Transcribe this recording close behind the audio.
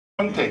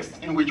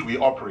context in which we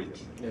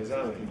operate.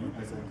 Exactly.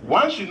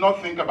 One should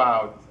not think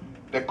about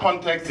the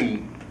context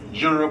in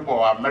Europe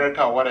or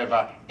America or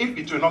whatever if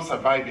it will not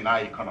survive in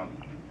our economy.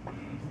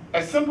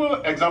 A simple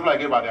example I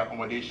gave about the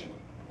accommodation,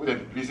 which the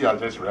VC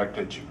has just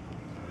reacted to.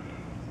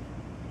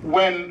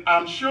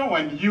 I'm sure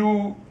when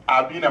you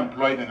are being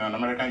employed in an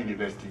American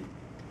university,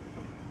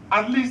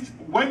 at least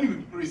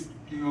when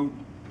you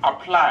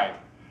apply,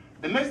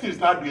 the next thing you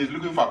start doing is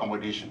looking for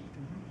accommodation.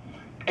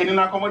 And in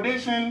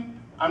accommodation,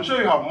 I'm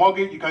sure you have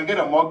mortgage, you can get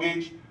a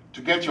mortgage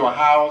to get your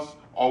house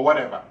or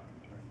whatever.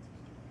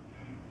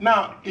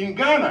 Now, in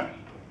Ghana,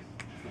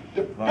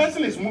 the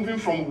person is moving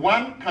from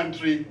one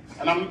country,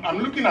 and I'm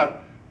looking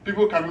at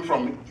people coming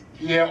from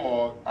here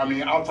or,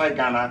 outside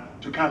Ghana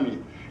to come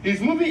in.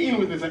 He's moving in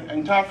with his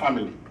entire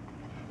family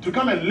to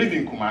come and live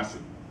in Kumasi.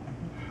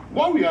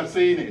 What we are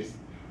saying is,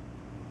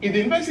 if the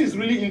university is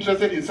really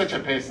interested in such a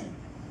person,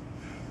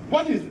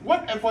 what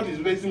effort is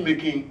the university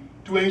making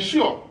to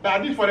ensure that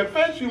at least for the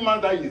first few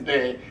months that he's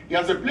there, he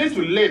has a place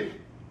to live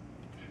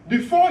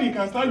before he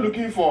can start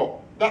looking for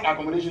that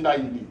accommodation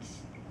that he needs?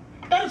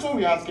 That is what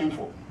we're asking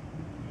for.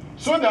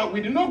 So that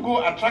we do not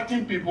go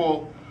attracting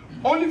people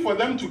only for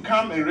them to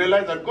come and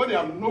realize that because they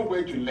have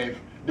nowhere to live,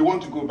 they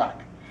want to go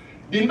back.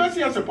 The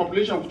university has a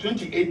population of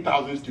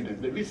 28,000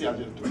 students. The VC has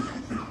just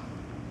 20,000.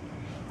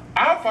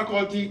 Our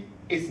faculty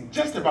is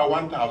just about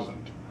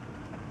 1,000,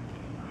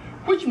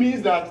 which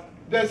means that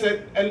there's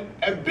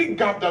a big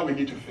gap that we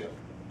need to fill.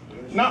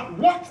 Now,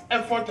 what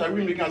effort are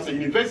we making as a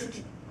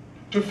university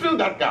to fill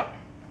that gap?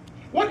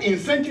 What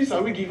incentives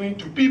are we giving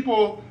to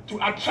people to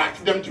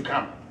attract them to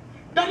come?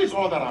 That is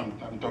all that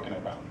I'm talking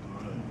about.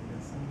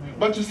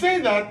 But to say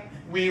that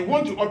we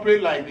want to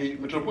operate like the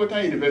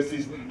metropolitan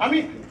universities,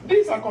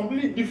 these are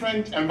completely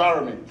different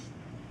environments.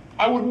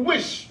 I would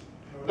wish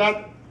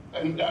that,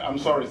 and I'm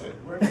sorry, sir,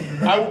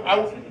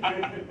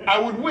 I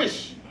would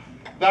wish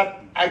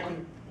that I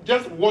could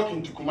just walk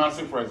into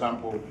Kumasi, for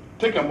example,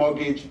 take a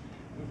mortgage,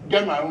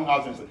 get my own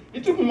house.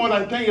 It took me more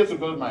than 10 years to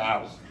build my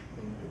house.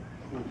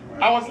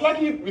 I was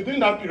lucky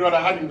within that period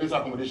I had university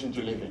accommodation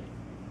to live in.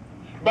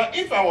 But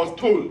if I was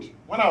told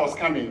when I was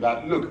coming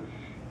that, look,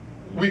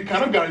 we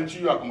cannot guarantee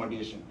you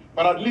accommodation,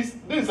 but at least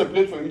this is a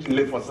place for you to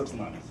live for 6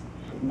 months,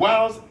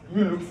 whilst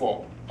you look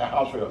for a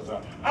house for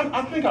yourself,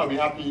 I think I'll be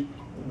happy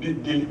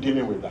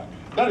dealing with that.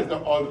 That is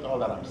all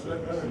that I'm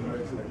saying.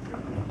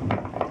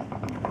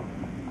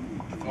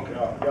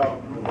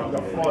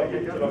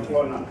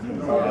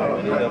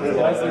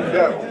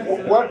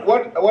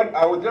 What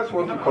I would just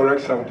want to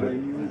correct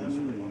something.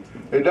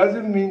 It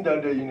doesn't mean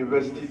that the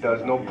university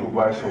does not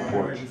provide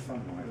support.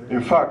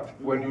 In fact,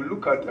 when you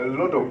look at a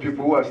lot of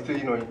people who are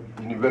staying on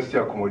university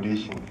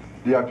accommodation,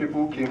 they are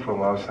people who came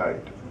from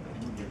outside.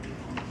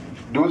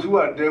 Those who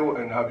are there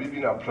and have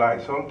even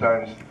applied,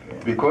 sometimes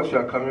because you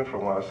are coming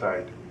from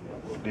outside,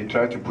 they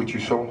try to put you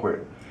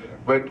somewhere.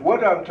 But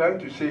what I'm trying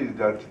to say is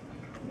that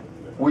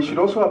we should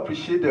also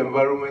appreciate the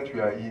environment we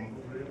are in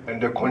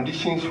and the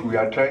conditions we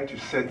are trying to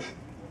set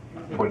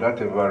for that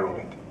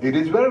environment. It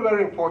is very,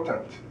 very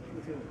important.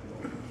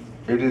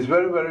 It is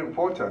very, very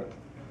important.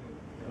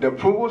 The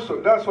provost,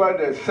 that's why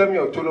the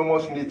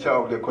semi-autonomous nature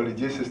of the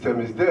collegiate system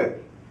is there.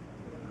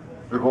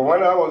 Because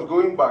when I was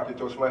going back, it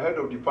was my head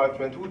of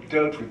department who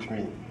dealt with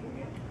me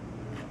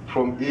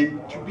from A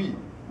to B.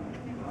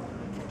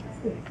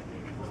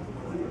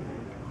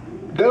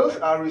 Those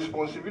are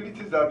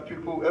responsibilities that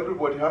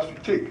everybody has to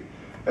take.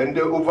 And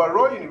the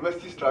overall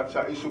university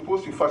structure is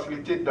supposed to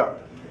facilitate that.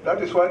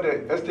 That is why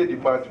the estate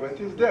department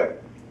is there.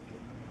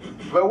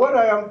 But what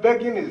I am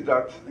begging is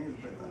that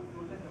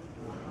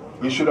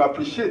we should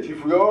appreciate,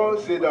 if we all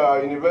say that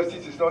our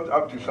university is not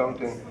up to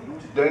something,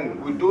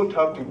 then we don't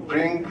have to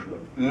bring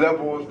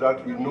levels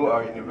that we know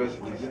our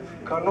universities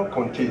cannot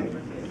contain.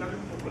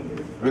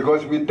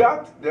 Because with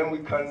that, then we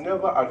can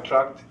never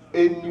attract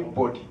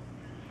anybody.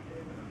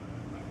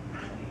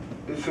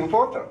 It's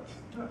important.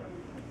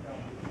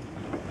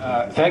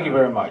 Thank you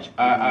very much.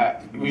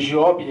 We should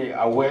all be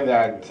aware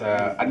that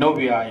I know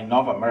we are in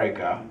North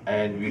America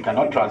and we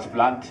cannot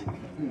transplant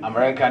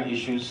American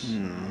issues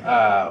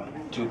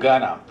to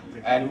Ghana.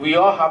 And we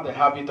all have the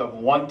habit of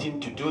wanting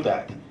to do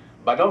that.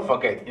 But don't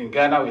forget, in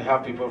Ghana we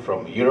have people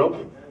from Europe,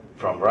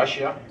 from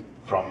Russia,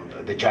 from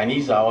the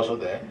Chinese are also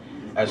there,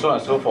 and so on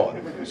and so forth.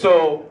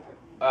 So,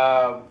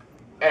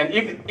 and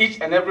if each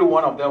and every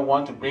one of them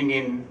want to bring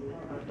in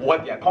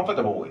what they are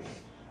comfortable with,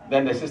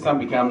 then the system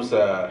becomes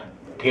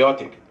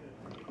chaotic.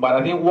 But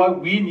I think what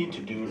we need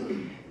to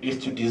do is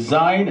to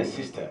design a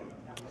system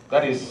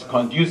that is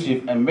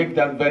conducive and make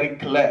that very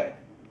clear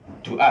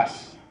to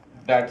us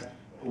that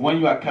when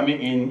you are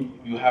coming in,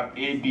 you have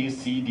A, B,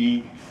 C,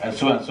 D, and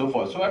so on and so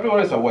forth. So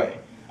everyone is aware.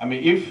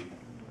 If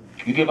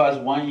you give us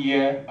 1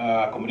 year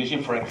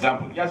accommodation, for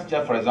example, just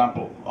for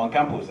example, on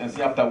campus, and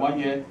say after 1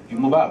 year, you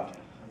move out,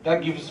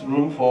 that gives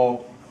room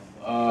for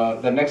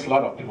the next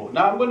lot of people.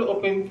 Now I'm going to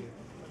open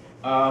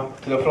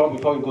to the floor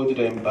before we go to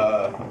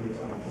the,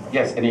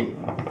 yes, Anim.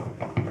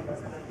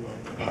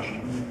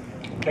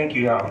 Thank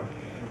you,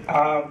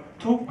 Yao.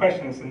 2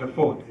 questions in the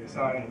fold,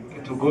 so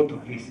to go to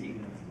VC.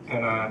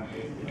 And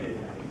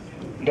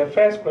the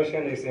first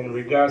question is in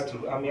regards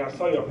to, I mean, I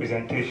saw your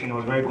presentation, it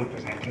was a very good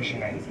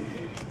presentation, and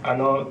I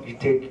know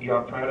you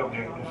are proud of the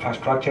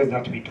infrastructures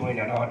that we're doing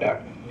and all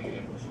that.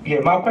 Yeah,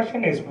 my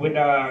question is with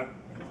the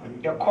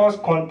course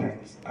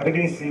contents, I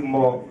didn't see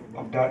more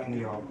of that in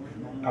your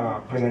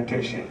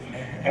presentation.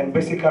 And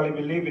basically,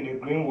 we live in a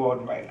green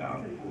world right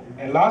now.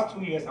 And last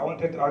 2 years, I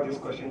wanted to ask this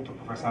question to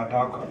Professor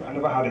Adako. I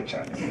never had a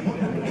chance.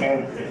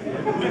 And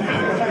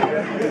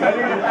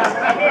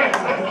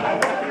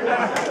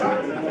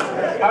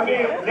I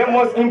mean, the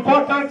most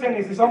important thing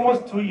is it's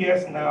almost 2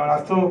 years now, and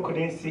I still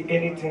couldn't see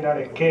anything that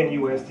the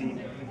KNUST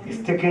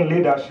is taking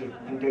leadership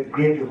in the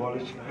green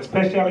revolution,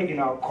 especially in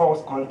our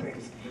course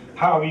contents.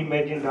 How are we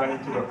merging that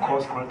into the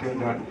course content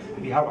that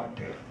we have out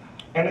there?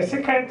 And the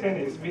second thing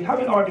is, we're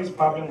having all this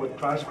problem with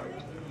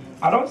transcripts.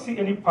 I don't see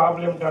any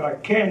problem that a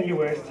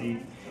KNUST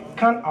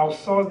can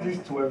outsource this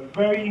to a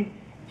very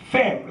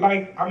firm.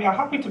 Like, I mean, I'm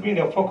happy to be in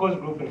a focus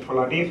group in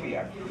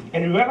Philadelphia,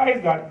 and you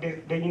realize that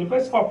the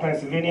University of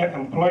Pennsylvania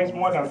employs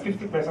more than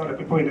 50% of the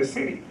people in the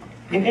city,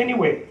 in any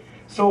way.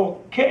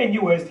 So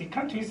KNUST,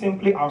 can't we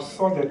simply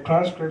outsource the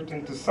transcript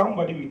into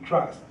somebody we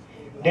trust?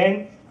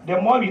 Then the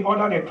more we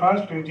order the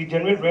transcript, we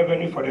generate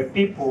revenue for the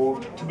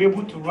people to be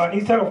able to run,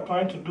 instead of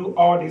trying to do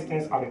all these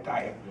things at a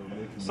time.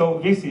 So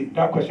VC,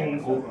 that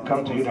question will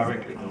come to you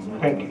directly.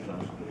 Thank you.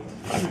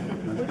 Is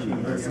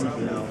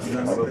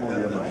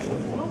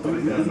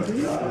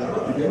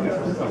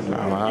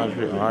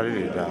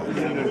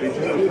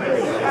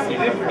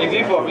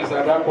it for Mr.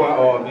 Adakwa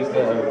or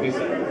Mr. VC?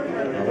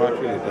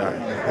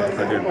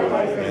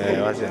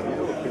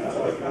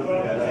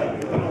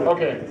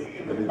 Okay.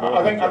 I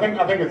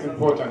think it's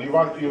important. You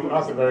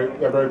asked a very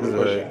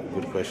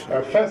good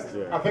question. First,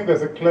 I think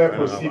there's a clear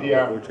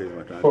procedure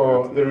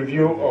for the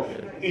review of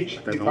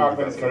each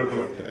department's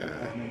curriculum.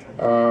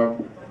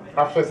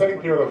 After a certain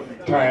period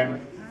of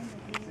time,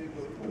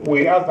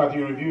 we ask that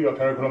you review your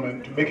curriculum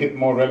and to make it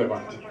more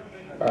relevant.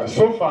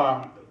 So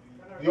far,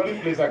 the only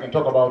place I can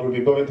talk about will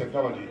be building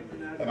technology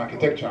and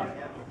architecture,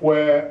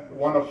 where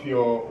an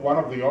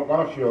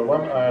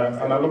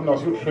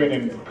alumnus who trained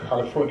in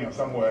California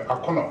somewhere,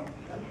 Akono,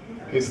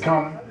 he's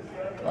come,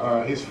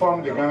 he's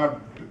formed the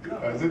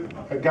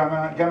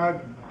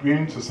Ghana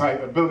Green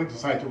Society, Building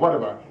Society,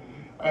 whatever.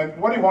 And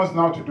what he wants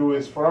now to do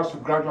is for us to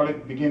gradually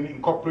begin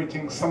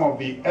incorporating some of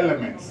the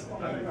elements,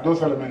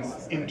 those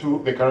elements,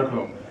 into the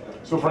curriculum.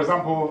 So for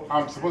example,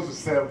 I'm supposed to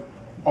serve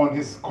on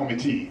his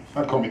committee,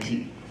 that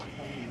committee.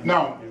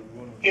 Now,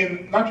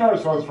 in natural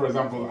resources, for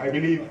example, I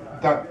believe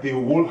that they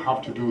will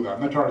have to do that.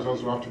 Natural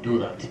resources will have to do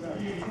that.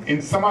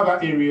 In some other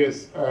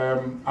areas,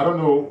 I don't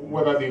know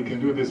whether they can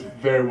do this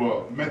very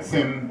well.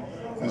 Medicine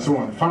and so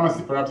on.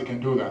 Pharmacy, perhaps they can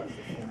do that.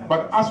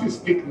 But as we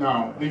speak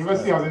now, the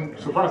university hasn't,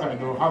 so far as I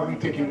know,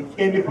 hasn't taken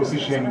any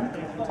position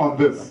on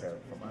this.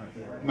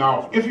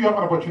 Now, if you have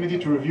an opportunity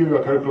to review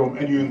your curriculum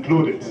and you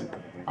include it,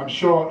 I'm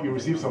sure you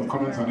receive some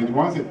comments on it.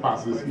 Once it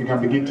passes, you can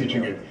begin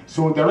teaching it.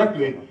 So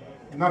directly,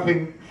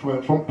 nothing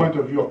from point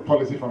of view of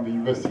policy from the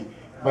university.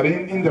 But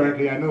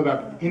indirectly, I know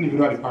that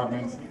individual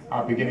departments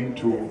are beginning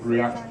to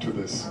react to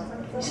this.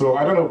 So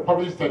I don't know,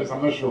 public studies,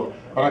 I'm not sure.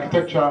 But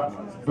architecture,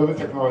 building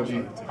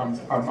technology,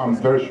 I'm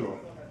very sure.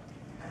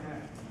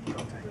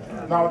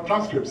 Now,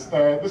 transcripts,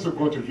 this will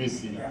go to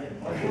VC.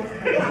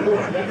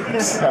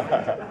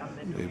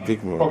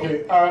 Big move.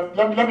 Okay,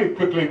 let me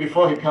quickly,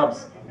 before he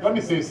comes, let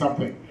me say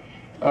something.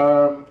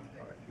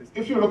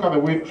 If you look at the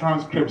way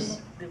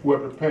transcripts were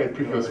prepared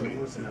previously,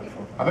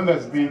 I think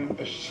there's been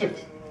a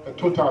shift, a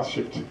total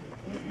shift.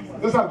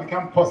 This has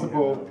become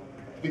possible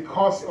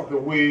because of the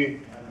way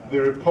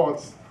the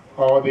reports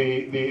or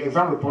the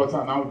exam reports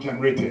are now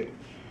generated.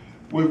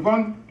 We've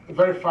gone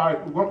very far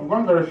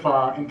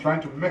in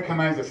trying to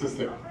mechanize the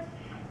system.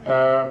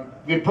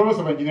 The Provost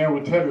of Engineering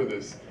will tell you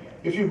this.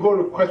 If you go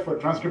request for a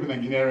transcript in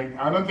engineering,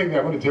 I don't think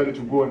they're going to tell you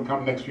to go and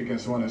come next week and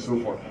so on and so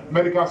forth.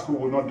 Medical school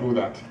will not do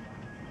that.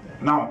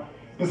 Now,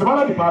 in some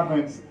other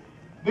departments,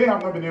 they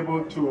have not been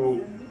able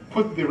to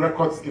put the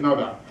records in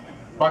order.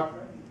 But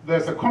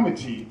there's a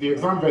committee, the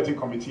exam vetting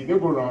committee, they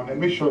go around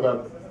and make sure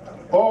that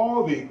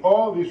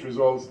all these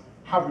results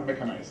have been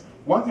mechanized.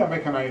 Once they are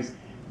mechanized,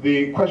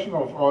 the question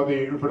of, or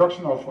the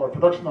reproduction of, or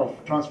production of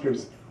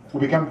transcripts will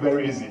become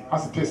very easy,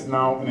 as it is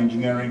now in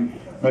engineering,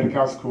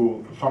 medical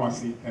school,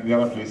 pharmacy, and the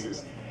other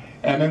places.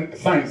 And then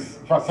science,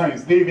 for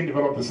science, they even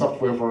developed the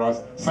software for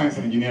us, science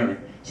and engineering.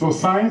 So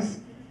science,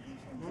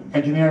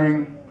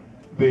 engineering,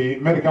 the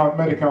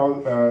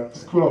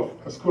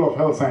School of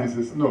Health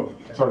Sciences,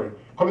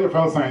 College of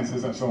Health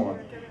Sciences and so on.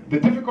 The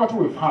difficulty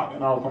we've had,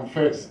 and I'll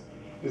confess,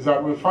 is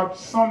that we've had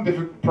some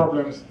difficult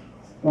problems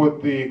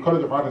with the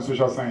College of Art and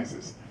Social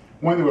Sciences,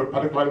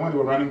 particularly when they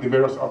were running the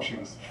various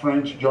options,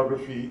 French,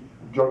 geography,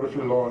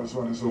 law, and so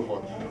on and so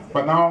forth.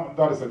 But now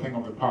that is a thing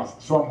of the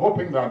past. So I'm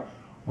hoping that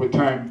with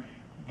time,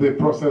 the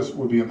process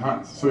will be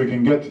enhanced, so you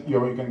can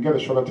get a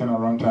shorter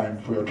turnaround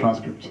time for your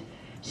transcript.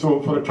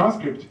 So for the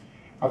transcript,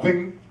 I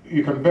think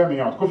you can bear me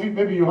out. Kofi,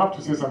 maybe you have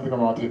to say something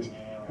about it.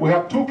 We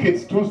have two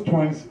kids, two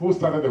twins, who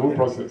started the whole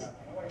process.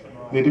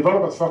 They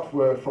develop a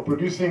software for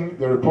producing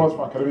the reports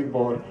for academic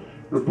board,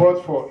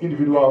 reports for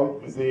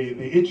individual,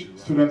 each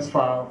student's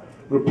file,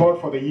 report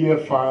for the year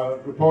file,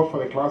 report for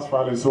the class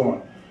file, and so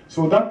on.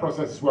 So that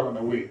process is well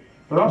underway.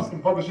 Perhaps in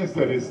publishing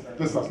studies,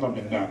 this has not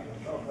been done.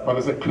 But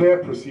there's a clear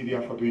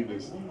procedure for doing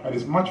this, and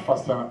it's much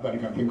faster than you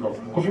can think of.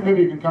 Kofi,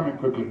 maybe you can come in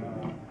quickly.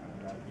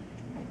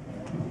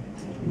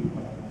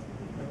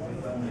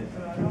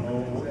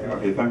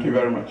 Okay, thank you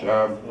very much.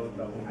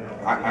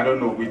 I don't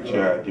know which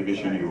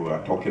division you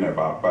are talking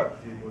about, but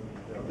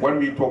when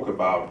we talk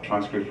about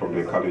transcripts from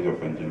the College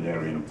of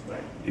Engineering,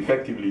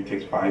 effectively it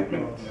takes 5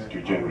 minutes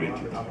to generate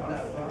it.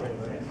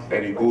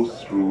 And it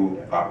goes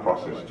through our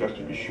process just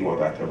to be sure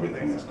that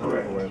everything is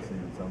correct.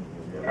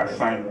 I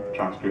sign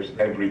transcripts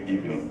every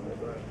evening,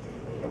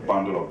 a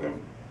bundle of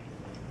them.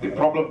 The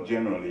problem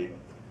generally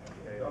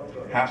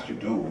has to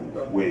do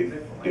with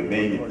the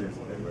mailing,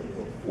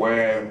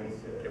 where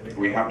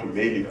we have to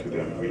mail it to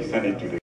them. We send it to the